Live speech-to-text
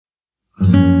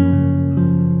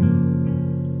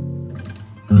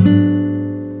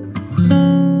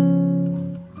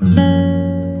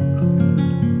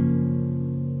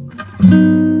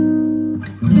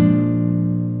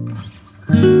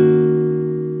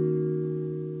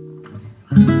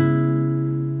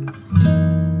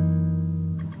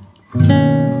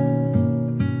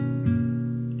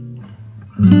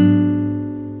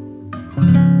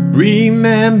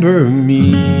Remember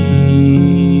me,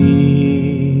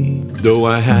 though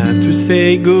I had to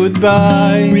say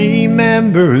goodbye.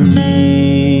 Remember me,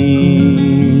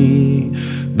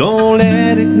 don't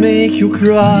let it make you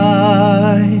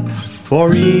cry.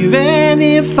 For even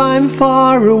if I'm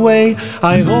far away,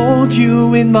 I hold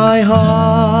you in my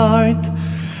heart.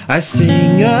 I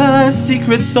sing a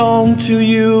secret song to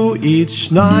you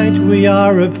each night we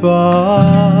are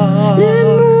apart. Ne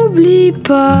m'oublie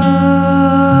pas,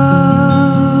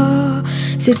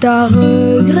 c'est à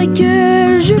regret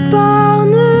que je pars.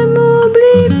 Ne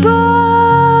m'oublie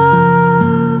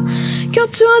pas, quand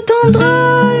tu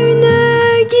entendras une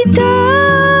guitare.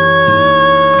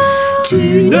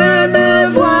 Tu ne me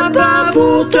vois pas,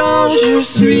 pourtant je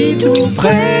suis tout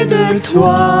près de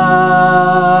toi.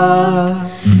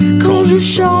 Quand je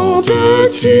chante,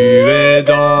 Tu es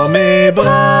dans mes bras.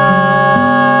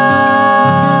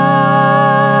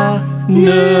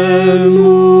 Ne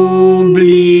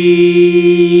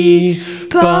m'oublie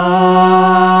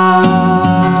pas.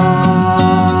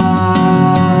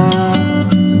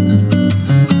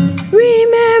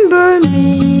 Remember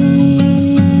me,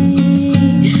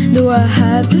 though I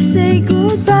have to say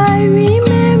goodbye.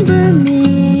 Remember me,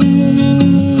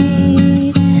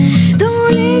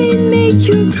 don't let it make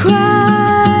you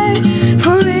cry.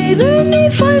 For even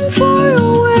if I'm far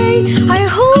away, I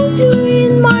hold you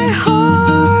in my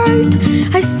heart.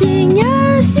 I sing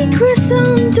a secret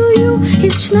song to you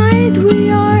each night we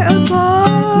are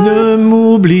apart. Ne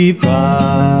m'oublie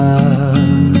pas,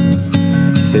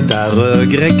 c'est à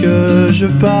regret que je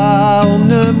pars.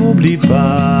 Ne m'oublie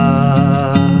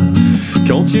pas,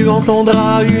 quand tu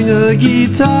entendras une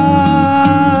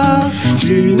guitare.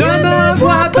 Tu ne me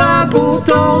vois pas,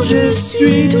 pourtant je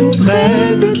suis tout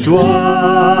près de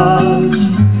toi.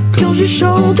 Quand je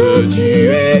chante, Tu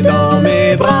es dans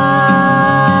mes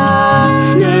bras.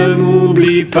 Ne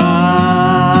m'oublie pas.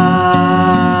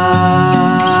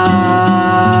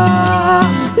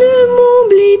 ne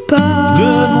m'oublie pas.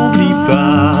 Ne m'oublie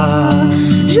pas.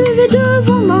 Je vais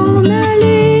devoir m'en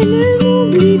aller. Ne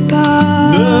m'oublie pas.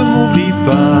 Ne m'oublie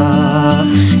pas.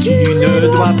 Tu ne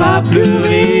dois pas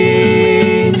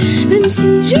pleurer. Même si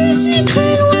je suis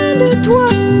très loin de toi,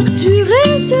 tu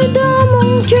restes dans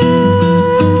mon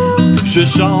cœur. Je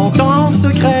chante en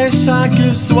secret chaque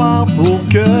soir pour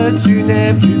que tu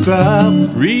n'aies plus peur.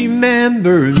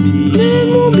 Remember me, Ne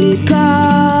m'oublie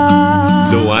pas.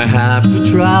 though I have to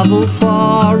travel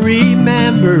far.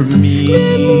 Remember me,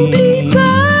 Ne m'oublie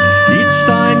pas. each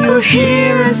time you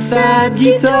hear a sad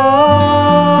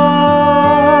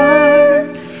guitar.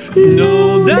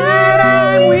 Know that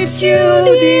I'm with you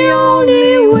the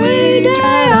only way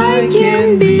that I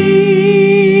can be.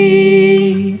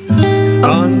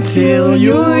 Until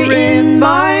you're in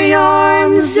my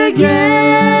arms again.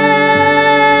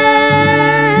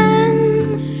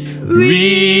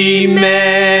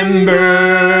 Remember